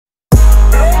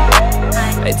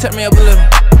Hey, turn me up a little.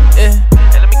 Yeah.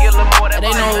 Hey, let me get a little more of that.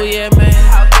 They know who we at, man.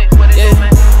 Yeah.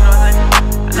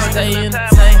 I stay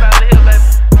entertained.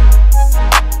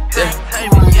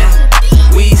 Yeah.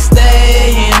 We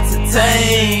stay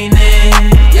entertaining.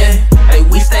 Yeah. Hey,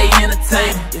 we stay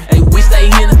entertaining. Hey, we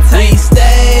stay entertaining. We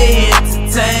stay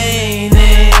entertaining.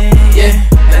 Yeah.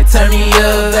 Now turn me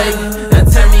up, baby. Now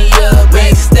turn me up.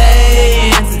 We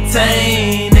stay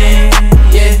entertaining.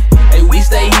 Yeah. Hey, we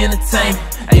stay entertaining.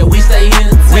 Hey, we stay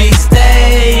entertaining. We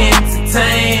stay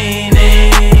entertaining.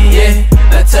 Yeah.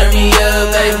 Now turn me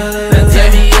up, baby. Now turn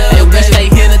me up. Hey, we stay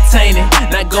entertaining.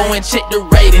 Now go and check the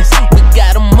ratings. We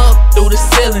got them up through the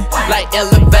ceiling like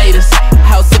elevators.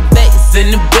 Houseofxent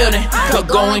in the building, go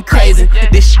going crazy.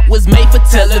 This shit was made for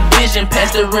television.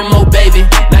 Pass the remote, baby.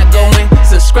 Now go and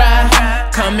subscribe,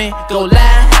 comment, go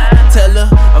live. Tell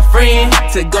a friend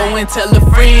to go and tell a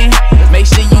friend. Make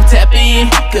sure you tap in,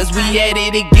 cause we at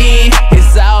it again.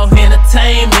 It's all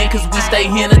entertainment, cause we stay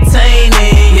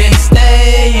entertaining. Yeah, we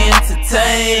stay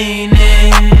entertaining.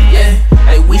 Yeah,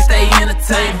 hey, we stay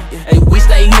entertaining. Hey, we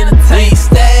stay entertaining. We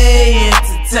stay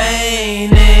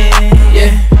entertaining.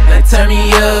 Yeah, now turn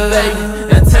me up, baby.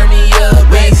 Now turn me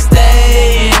up. We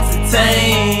stay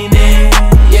entertaining.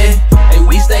 Yeah, hey,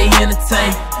 we stay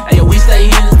entertaining. Hey, we stay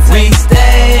entertaining. We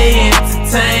stay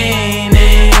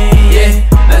entertaining. Yeah,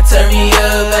 now turn me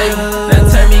up, baby. Now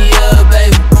turn me up,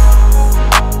 baby.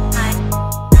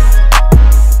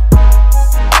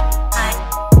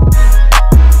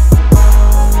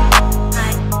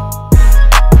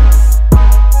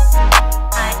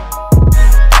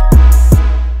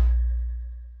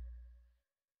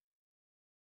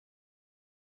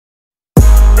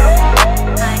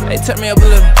 Hey, turn me up a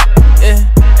little. Yeah.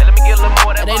 Hey, let me get a little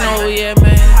more of that. They know who we at,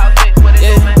 man.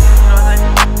 Yeah.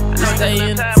 I stay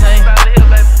entertained.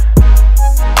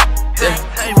 Yeah.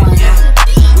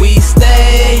 We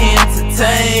stay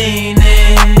entertaining.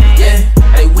 Yeah.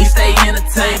 Hey, we stay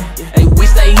entertaining. Hey, we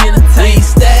stay entertaining. We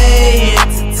stay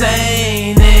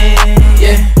entertaining.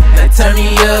 Yeah. Now turn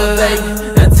me up, baby.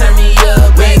 Now turn me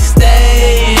up. We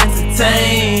stay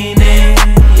entertaining.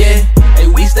 Yeah. Hey,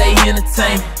 we stay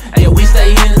entertaining. Hey, we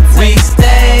stay entertaining. We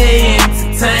stay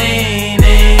entertaining.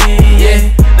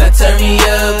 Yeah. Now turn me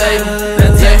up, baby.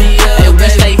 Now turn me up. Hey, we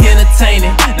stay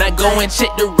entertaining. Now go and check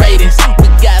the ratings. We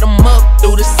got them up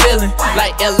through the ceiling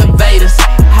like elevators.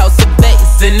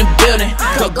 Houseofxent in the building,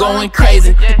 go going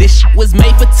crazy. This shit was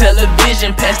made for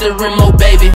television. Pass the remote,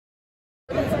 baby.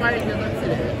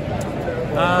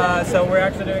 So we're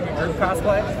actually doing a group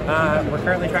cosplay. We're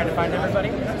currently trying to find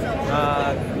everybody.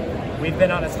 We've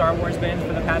been on a Star Wars binge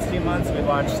for the past few months. We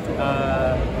watched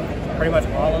pretty much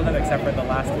all of them except for the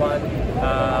last one,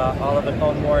 all of the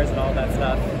Clone Wars and all that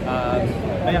stuff.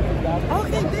 But yeah.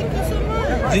 Okay, thank you so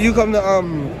much. Do you come to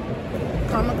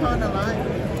Comic-Con a lot?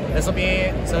 This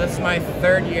is my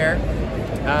third year.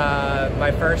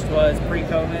 My first was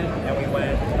pre-COVID, and we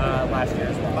went last year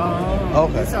as well. Oh,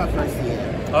 okay. This is our first year.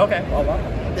 Okay, well,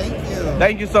 welcome. Thank you.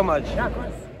 Thank you so much. Yeah, of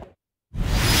course.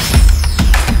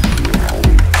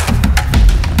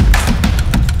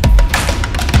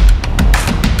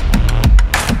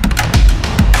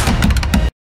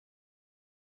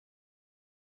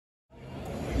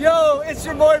 Yo, it's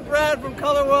your boy Brad from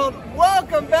Color World.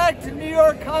 Welcome back to New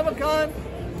York Comic Con.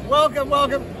 Welcome,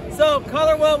 welcome. So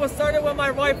Color World was started when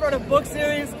my wife wrote a book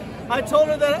series. I told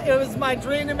her that it was my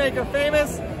dream to make her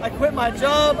famous. I quit my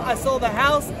job, I sold the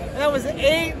house, and that was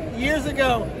 8 years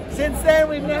ago. Since then,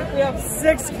 we have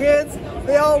 6 kids.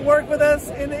 They all work with us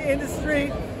in the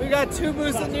industry. We got 2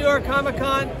 booths at New York Comic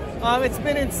Con. It's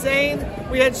been insane.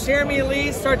 We had Jeremy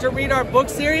Lee start to read our book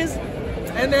series,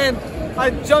 and then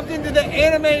I jumped into the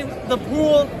anime, the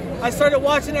pool. I started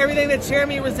watching everything that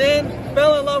Jeremy was in,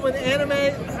 fell in love with anime,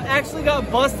 actually got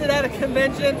busted at a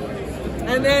convention,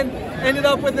 and then ended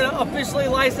up with an officially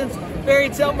licensed fairy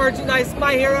tale merchandise,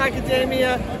 My Hero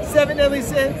Academia, 7 Deadly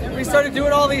Sins. We started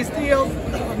doing all these deals.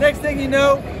 Next thing you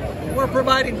know, we're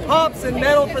providing pops and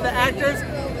metal for the actors,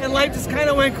 and life just kind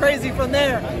of went crazy from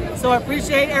there. So I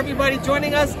appreciate everybody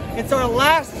joining us. It's our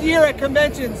last year at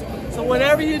conventions, so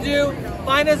whatever you do,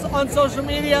 find us on social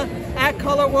media at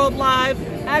Color World Live,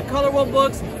 at Color World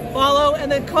Books. Follow, and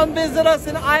then come visit us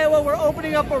in Iowa. We're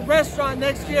opening up a restaurant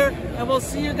next year, and we'll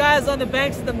see you guys on the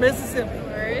banks of the Mississippi.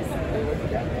 And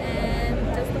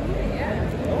just the movie, yeah.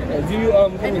 Okay. Do you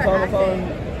come to Comic-Con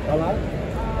a lot?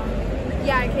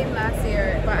 Yeah, I came last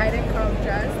year, but I didn't come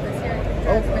dressed this year.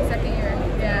 It's my second year.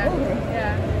 Yeah. Okay.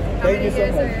 Yeah. How Thank many you so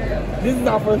years much. are you? This is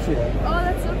our first year. Oh,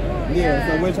 that's so cool. Yeah,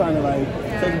 so we're trying to like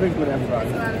take a picture with everybody.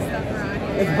 There's a lot of stuff around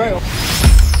here. It's very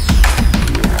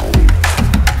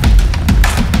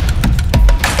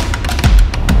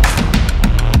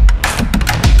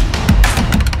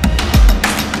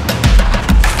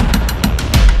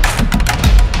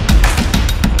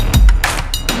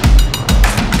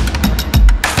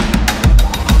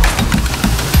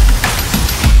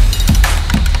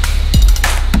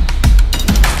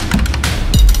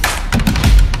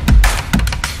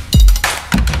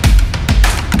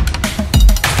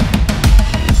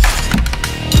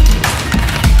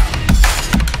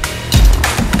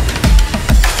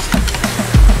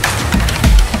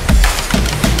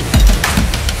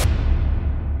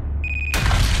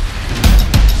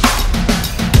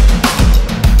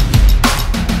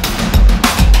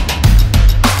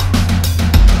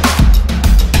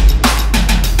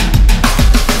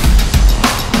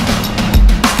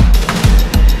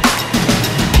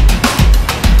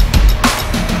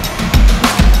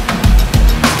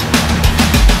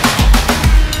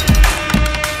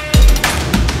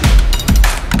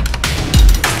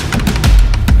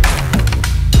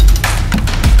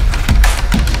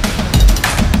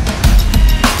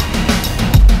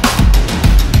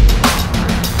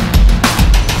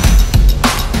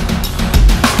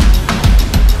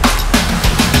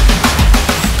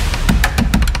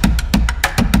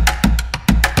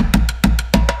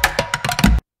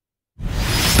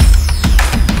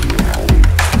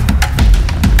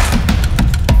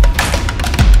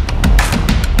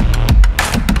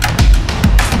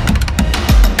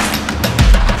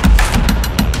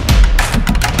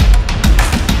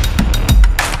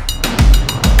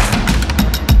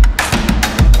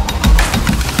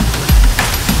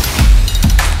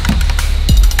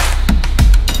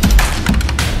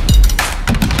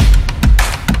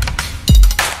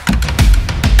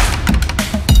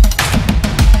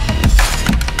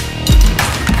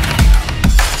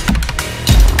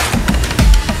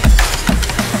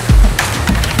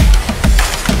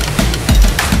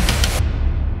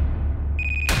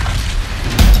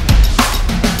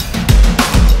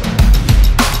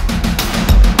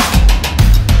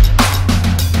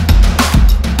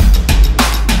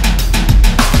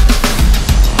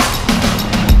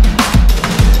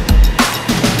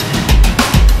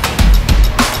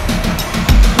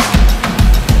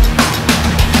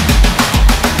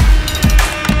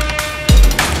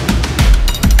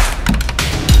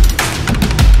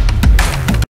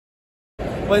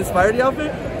What inspired the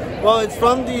outfit? Well, it's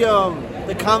from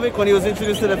the comic when he was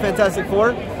introduced to the Fantastic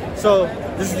Four. So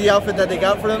this is the outfit that they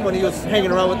got for him when he was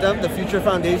hanging around with them, the Future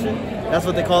Foundation. That's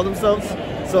what they call themselves.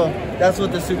 So that's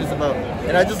what the suit is about.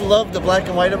 And I just love the black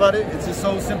and white about it. It's just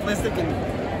so simplistic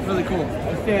and really cool.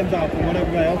 It stands out from what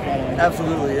everybody else got on.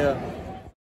 Absolutely, yeah.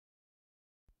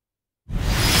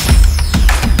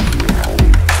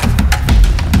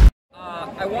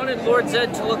 I wanted Lord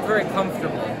Zed to look very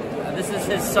comfortable. This is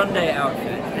his Sunday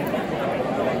outfit.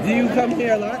 Do you come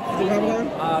here a lot to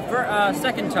Comic-Con? For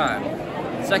second time.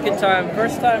 Second time.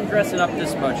 First time dressing up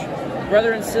this much.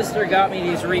 Brother and sister got me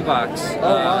these Reeboks.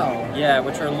 Oh, wow. Yeah,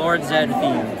 which are Lord Zed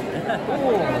themed.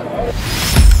 Cool.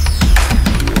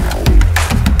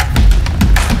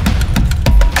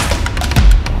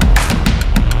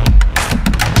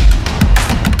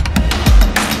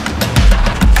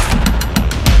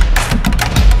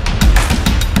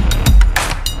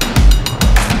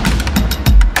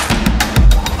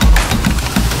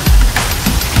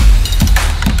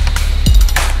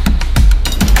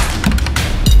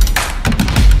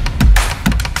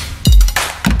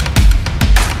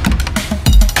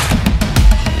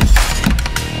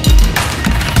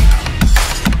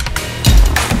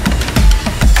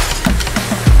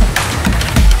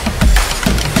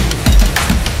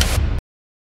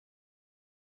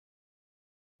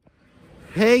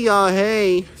 Hey y'all,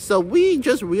 hey. So we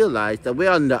just realized that we're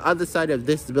on the other side of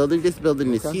this building. This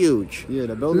building is huge. Yeah,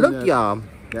 the building. Look, y'all.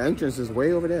 The entrance is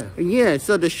way over there. Yeah,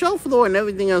 so the show floor and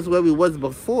everything else where we was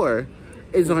before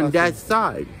is on that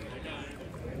side.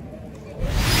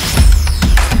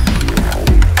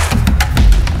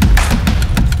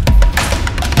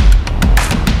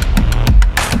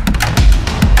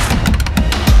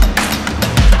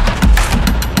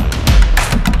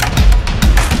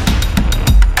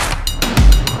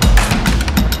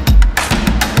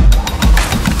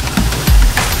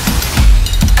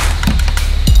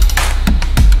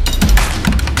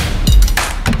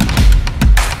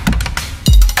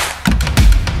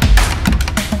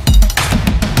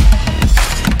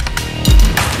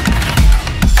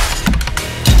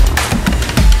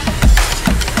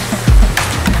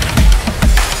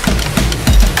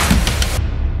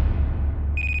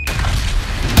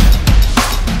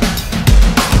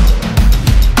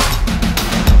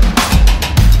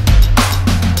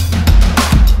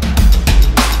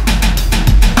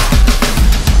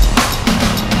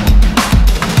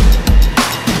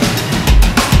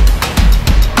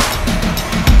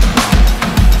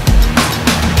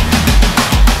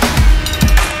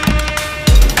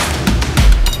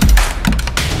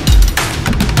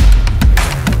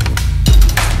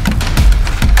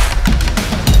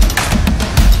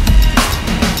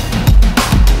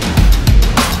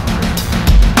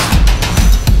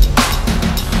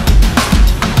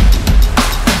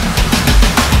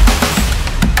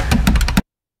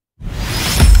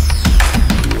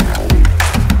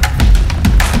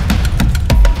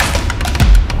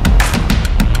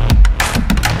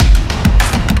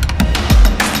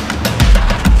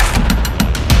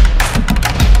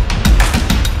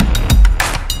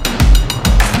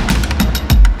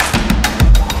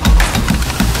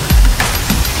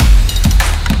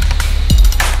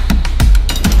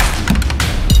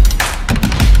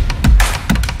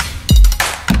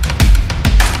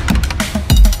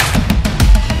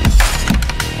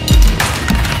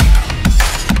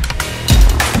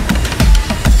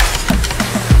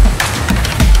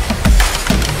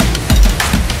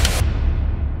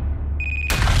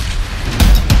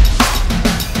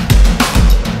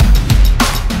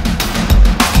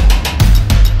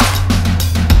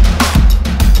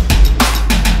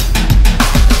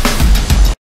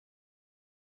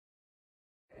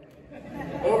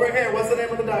 Over here, what's the name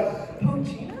of the dog?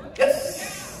 Pochino?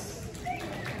 Yes!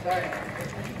 Sorry.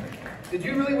 Did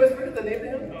you really whisper the name to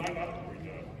him? No, I'm not.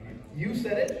 You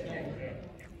said it?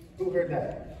 Who heard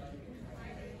that?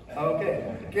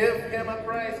 Okay. Give him a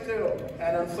prize too.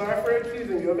 And I'm sorry for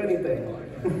accusing you of anything.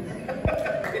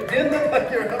 It did look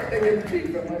like you're huffing and cheek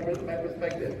from my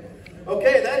perspective.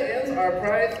 Okay, that ends our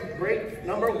prize break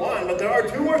number 1, but there are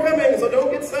 2 more coming, so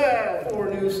don't get sad. 4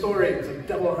 new stories of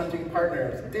devil hunting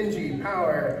partners, Dingy,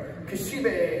 Power,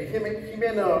 Kishibe,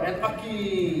 Himeno, and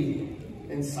Aki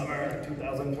in summer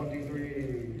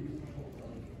 2023.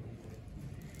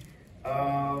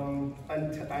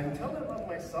 I'm telling about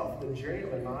myself, the journey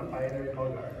of a non-binary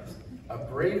code artist. A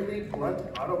bravely blunt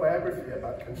autobiography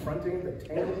about confronting the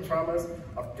tangled traumas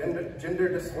of gender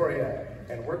dysphoria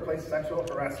and workplace sexual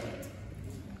harassment.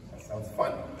 That sounds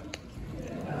fun.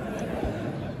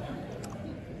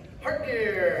 Heart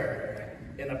Gear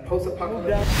in a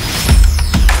post-apocalyptic.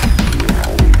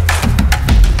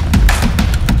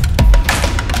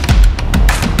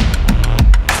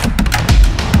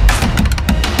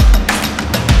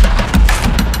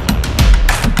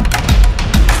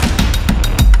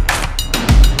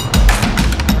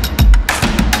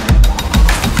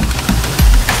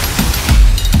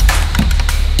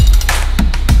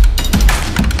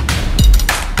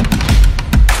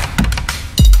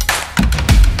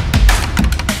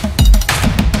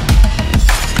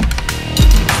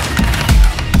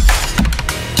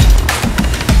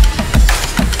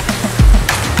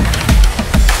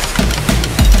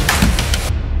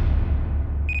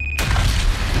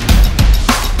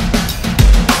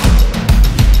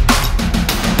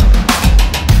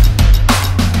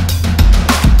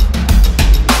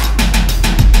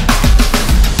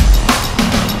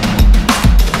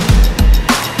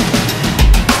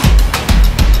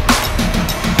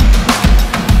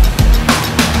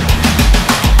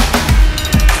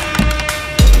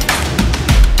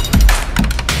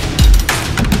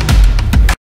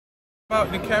 about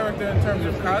the character in terms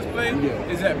of cosplay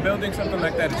is that building something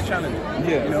like that is challenging.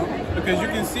 You know, because you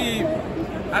can see,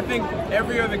 I think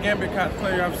every other Gambit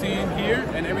cosplayer I've seen here,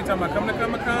 and every time I come to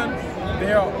Comic-Con,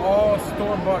 they are all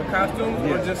store-bought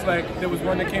costumes, or just like there was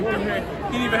one that came through here.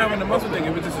 He didn't even have on the muscle thing;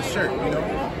 it was just a shirt. You know,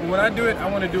 when I do it, I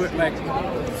want to do it like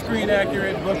screen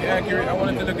accurate, book accurate. I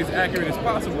want it to look as accurate as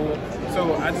possible.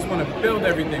 So I just want to build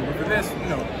everything. But for this, you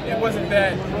know, it wasn't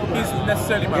that he's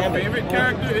necessarily my favorite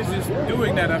character. It's just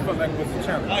doing that I felt like was a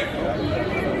challenge.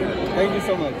 Thank you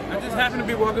so much. I just happened to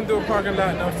be walking through a parking lot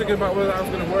and I was thinking about whether I was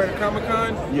going to wear it at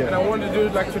Comic-Con. And I wanted to do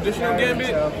like traditional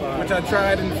Gambit, which I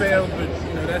tried and failed, but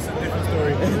you know, that's a different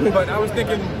story. But I was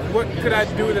thinking, what could I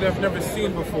do that I've never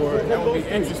seen before that would be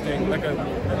interesting? What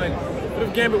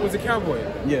if Gambit was a cowboy?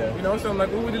 You know, so I'm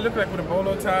like, what would it look like with a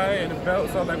bolo tie and a belt?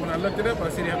 So like when I looked it up, I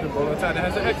see they have the bolo tie that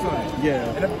has an X on it.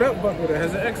 And a belt buckle that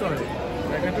has an X on it.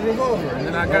 I got the revolver, and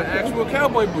then I got actual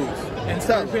cowboy boots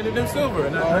and painted them silver,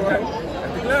 and I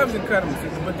got the gloves and cut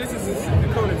them. But this is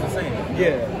the code is the same.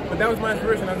 But that was my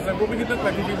inspiration. I was like, what would he look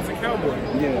like if he was a cowboy?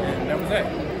 And that was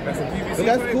that. That's a PVC. But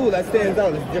that's cool. That stands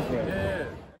out. It's different.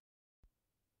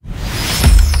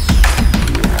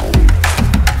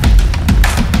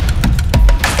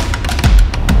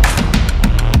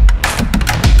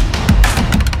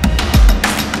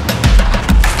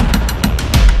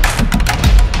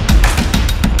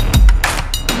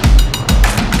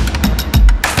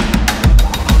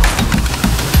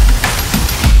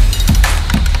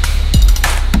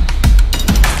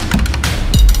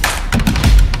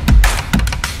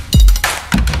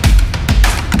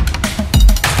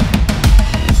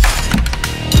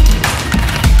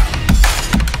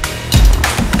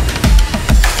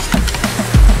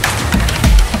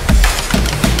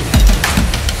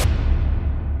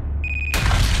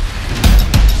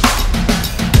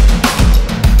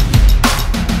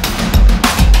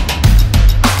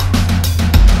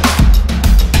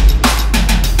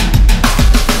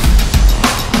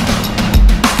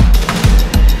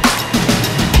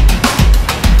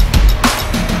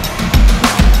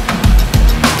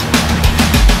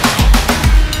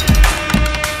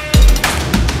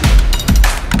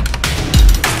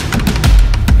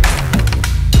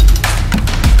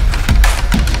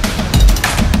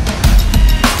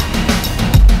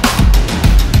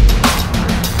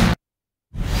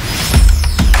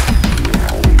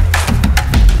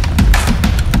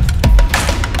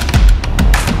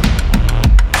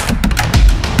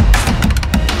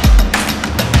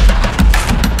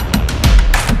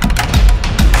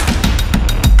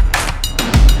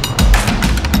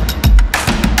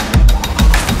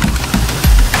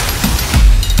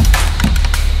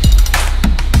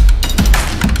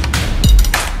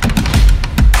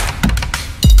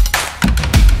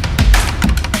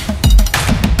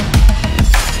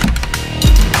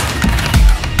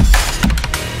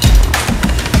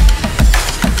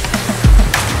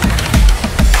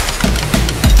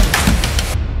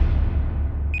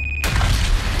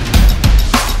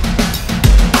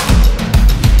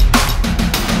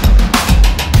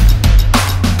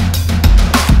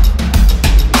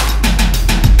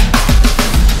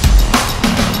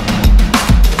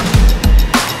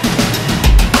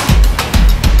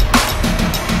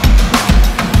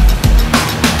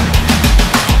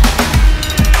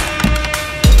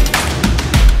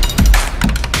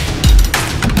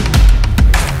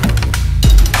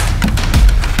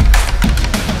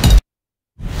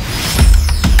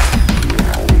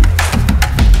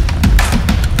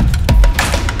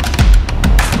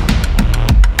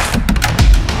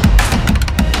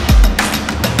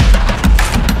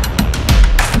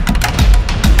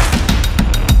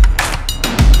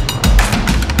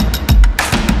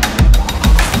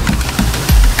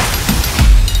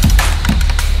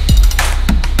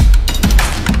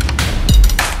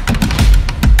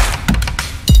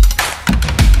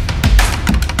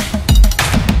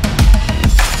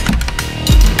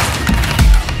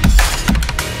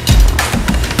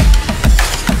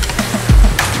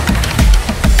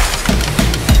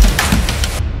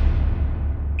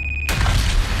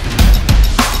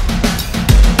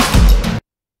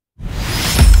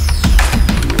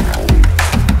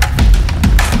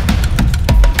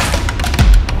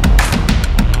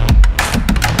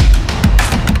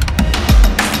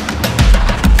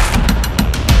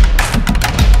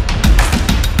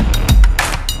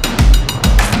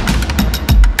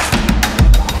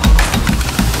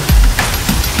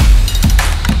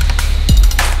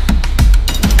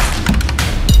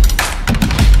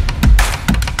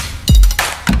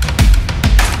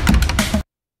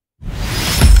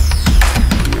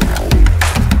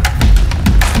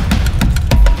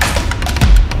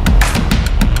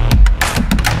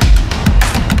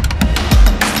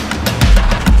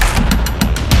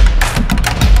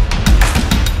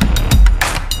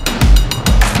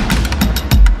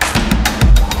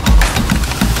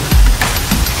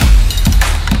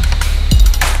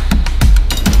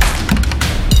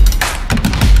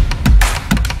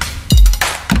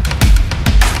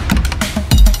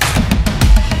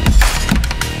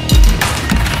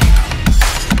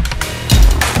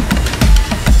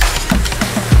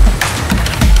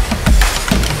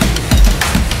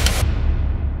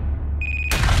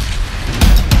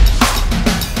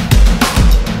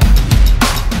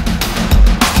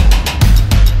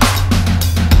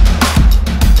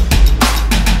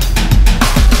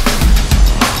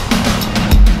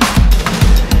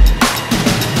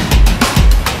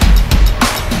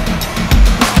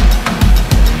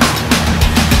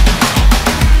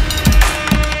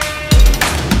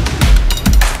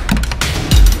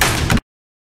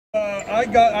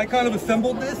 I kind of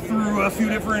assembled this through a few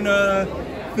different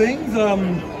things.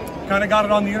 Kind of got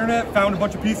it on the internet, found a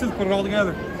bunch of pieces, put it all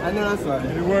together. I know that's right.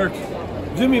 It worked.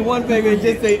 Do me one favor and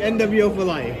just say NWO for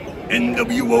life.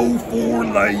 NWO for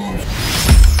life.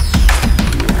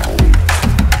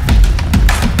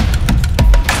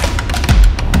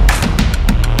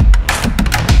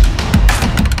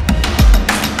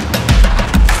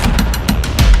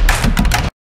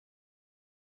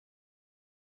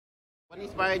 What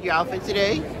inspired your outfit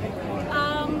today?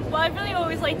 Well, I've really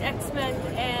always liked X-Men,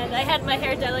 and I had my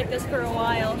hair done like this for a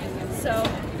while, so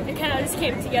it kind of just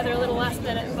came together a little last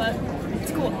minute, but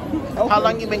it's cool. Okay. How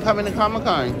long you been coming to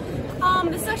Comic-Con?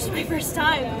 This is actually my first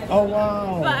time. Oh,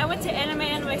 wow. But I went to Anime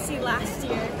NYC last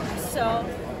year, so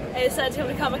I decided to come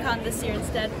to Comic-Con this year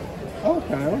instead.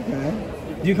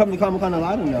 Okay. Do you come to Comic-Con a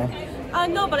lot or no?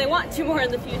 No, but I want to more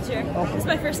in the future. Okay. It's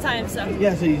my first time, so.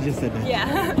 Yeah, so you just said that.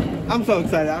 Yeah. I'm so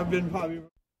excited. I've been probably...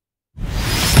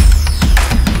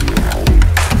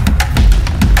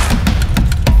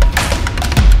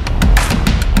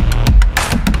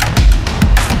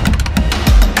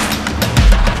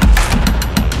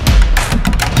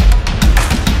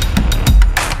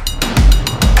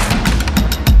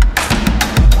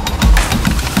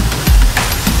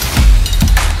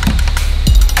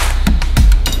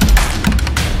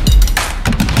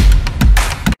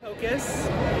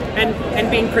 And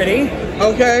being pretty.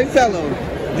 Okay, tell them.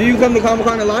 Do you come to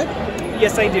Comic-Con a lot?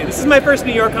 Yes, I do. This is my first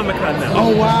New York Comic Con now.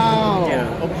 Oh, wow. Yeah.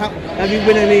 Have you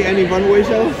been to any runway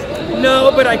shows?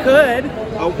 No, but I could.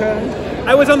 Okay.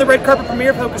 I was on the red carpet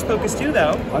premiere of Hocus Pocus 2,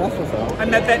 though. Oh, that's what's up. I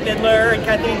met Bette Midler and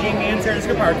Kathleen Jamie and Sarah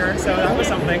Jessica Parker, so that was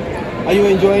something. Are you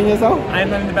enjoying yourself? I am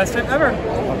having the best time ever.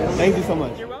 Okay. Thank you so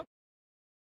much. You're welcome.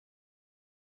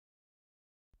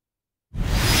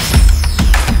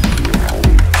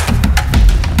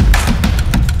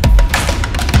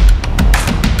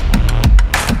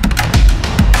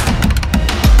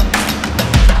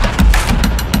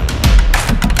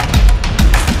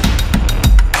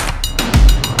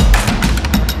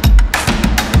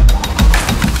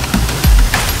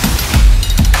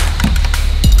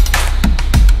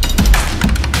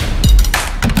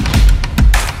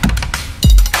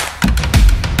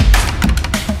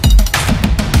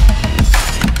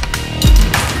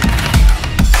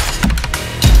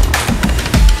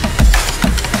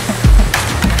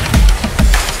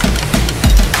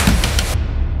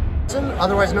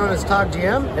 Otherwise known as Todd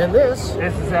GM, and this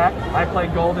is Zach. I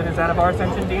played Gold in his Out of Our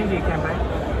Ascension D&D campaign.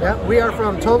 Yeah, we are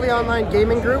from Totally Online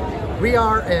Gaming Group. We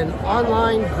are an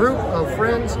online group of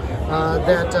friends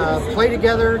that play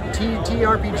together,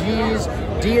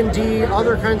 TRPGs, D&D,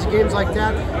 other kinds of games like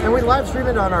that, and we live stream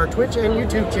it on our Twitch and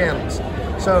YouTube channels.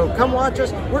 So come watch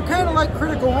us. We're kind of like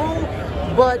Critical Role,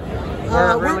 but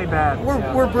we're really bad.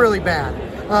 We're really bad,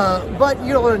 but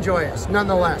you'll enjoy us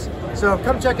nonetheless. So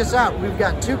come check us out. We've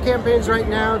got 2 campaigns right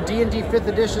now, D&D 5th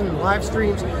edition live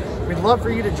streams. We'd love for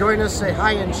you to join us, say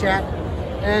hi in chat.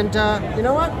 And you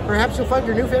know what? Perhaps you'll find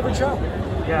your new favorite show.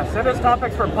 Yeah, send us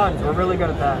topics for puns. We're really good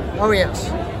at that. Oh, yes.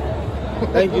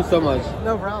 Thank you so much.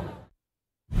 No problem.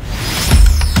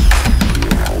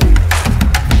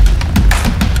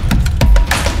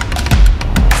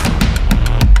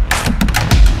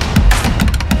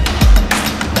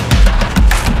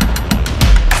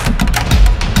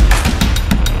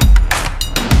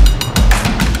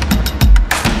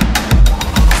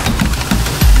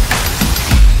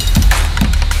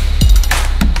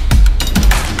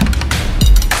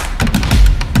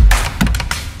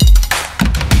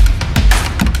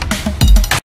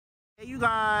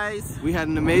 Guys, we had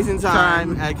an amazing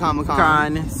time at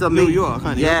Comic-Con. So New York,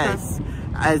 honey. Yes,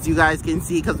 as you guys can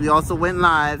see, because we also went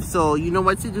live. So you know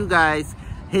what to do, guys.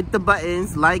 Hit the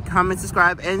buttons, like, comment,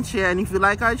 subscribe, and share. And if you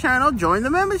like our channel, join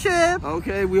the membership.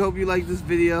 Okay, we hope you like this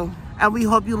video. And we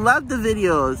hope you love the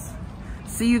videos.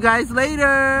 See you guys later.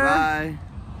 Bye.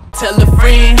 Tell a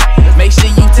friend, make sure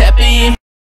you tap in.